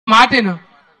మాటేను.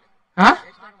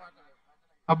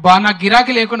 అబ్బా నాకు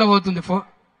గిరాకీ లేకుండా పోతుంది ఫో.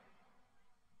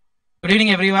 Good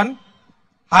evening everyone.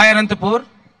 Hi Anantapur.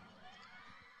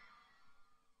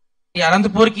 ఈ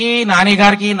అనంతపూర్కి నాని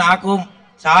గారికి నాకు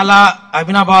చాలా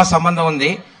అవినాభావ సంబంధం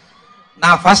ఉంది.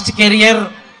 నా first career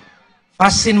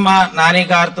first cinema Nani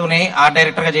గారితోనే art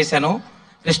డైరెక్టర్గా చేశాను,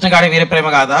 కృష్ణగాడి వీరప్రేమ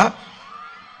గాథ.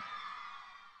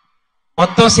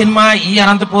 మొత్తం సినిమా ఈ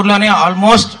అనంతపూర్లోనే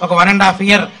ఆల్మోస్ట్ ఒక 1.5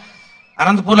 year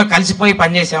అనంతపూర్లో కలిసిపోయి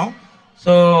పనిచేసాం.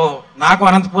 సో నాకు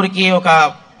అనంతపూర్కి ఒక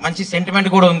మంచి సెంటిమెంట్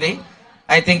కూడా ఉంది.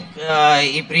 ఐ థింక్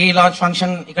ఈ ప్రీ లాంచ్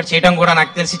ఫంక్షన్ ఇక్కడ చేయడం కూడా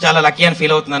నాకు తెలిసి చాలా లక్కీ అని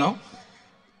ఫీల్ అవుతున్నాను.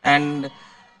 అండ్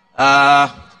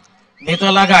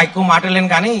మీతోలాగా ఎక్కువ మాట్లాడలేను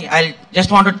కానీ I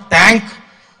just want to thank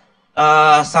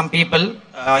some people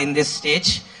in this stage,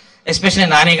 especially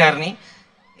Nani గారిని.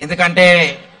 ఎందుకంటే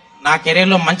నా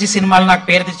కెరీర్లో మంచి సినిమాలు, నాకు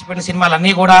పేరు తెచ్చిపెట్టిన సినిమాలు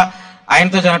అన్నీ కూడా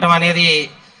ఆయనతో జరగటం అనేది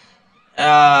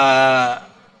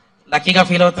లక్కీగా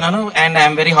ఫీల్ అవుతున్నాను. And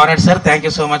I'm very honoured sir. Thank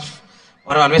you so much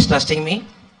for always trusting me.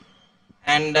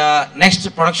 And next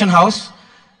production house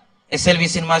SLV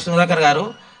cinema Sudhakar గారు.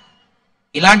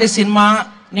 ఇలాంటి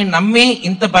సినిమాని నమ్మి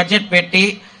ఇంత బడ్జెట్ పెట్టి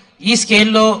ఈ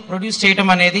స్కేల్లో ప్రొడ్యూస్ చేయటం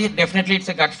అనేది definitely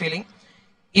it's a gut feeling.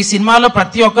 ఈ సినిమాలో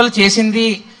ప్రతి ఒక్కరు చేసింది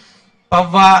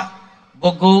పవ్వ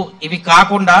బొగ్గు ఇవి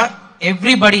కాకుండా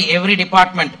everybody, every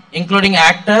department including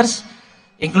actors,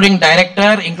 including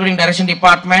director, including direction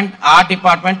department, art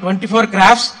department, 24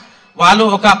 crafts వాళ్ళు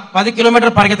ఒక 10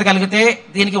 kilometers పరిగెత్తగలిగితే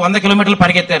దీనికి 100 kilometers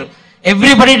పరిగెత్తారు.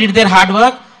 Everybody did there hard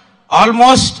work.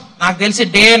 Almost నాకు తెలిసి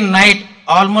day and night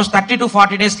almost 30 to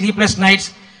 40 days sleepless nights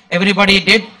everybody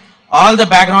did. All the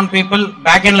background people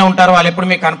back end లో ఉంటారు, వాళ్ళు ఎప్పుడు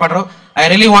మీకు కనపడరు. I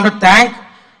really want to thank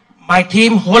my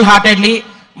team whole heartedly,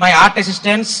 my art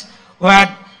assistants who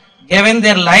had given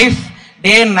their life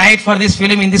day and night for this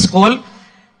film in this school,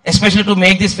 especially to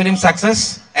make this film success,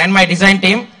 and my design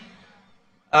team.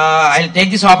 I'll take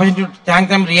this opportunity to thank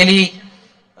them really.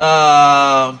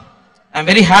 I'm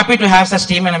very happy to have such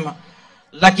team and I'm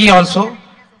lucky also.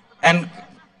 And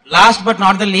last but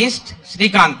not the least,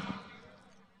 Srikanth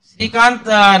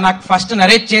నాకు first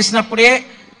narrate చేసినప్పుడే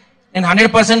నేను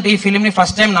 100% ఈ ఫిలింని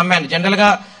first time నమ్మాను. జనరల్గా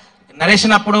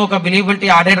narration అప్పుడు ఒక believability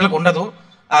ఆర్డర్లకు ఉండదు,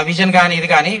 ఆ విజన్ కానీ ఇది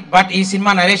కానీ. బట్ ఈ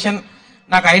సినిమా నరేషన్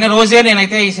నాకు అయిన రోజే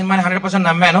నేనైతే ఈ సినిమాని 100%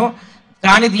 నమ్మాను.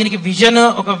 కానీ దీనికి విజన్,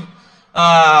 ఒక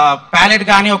ప్యాలెట్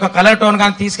కానీ ఒక కలర్ టోన్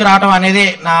కానీ తీసుకురావడం అనేది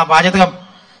నా బాధ్యతగా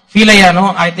ఫీల్ అయ్యాను.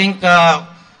 I think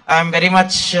I'm very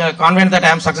much confident that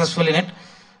I'm successful in it.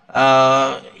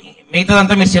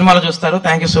 మిగతాదంతా మీరు సినిమాలో చూస్తారు.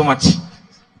 Thank you so much.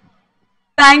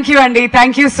 Thank you అండి,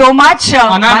 థ్యాంక్ యూ సో మచ్.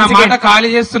 మాట ఖాళీ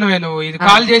చేస్తున్నావే నువ్వు, ఇది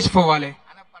ఖాళీ చేసి పోవాలి.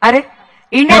 అరే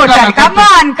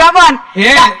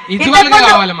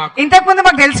ఇంతకు ముందు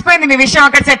మాకు తెలిసిపోయింది మీ విషయం.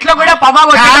 అక్కడ సెట్ లో కూడా పవా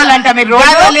కొట్టాలంట. మీరు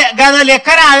గదలు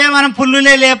ఎక్కడ అవే మనం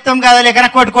పుల్లులే లేపుతాం, గదలు ఎక్కడ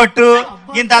కొట్టు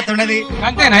ఇంత ఉన్నది.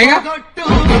 అంతేనా?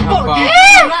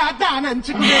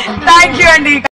 థ్యాంక్ యూ అండి.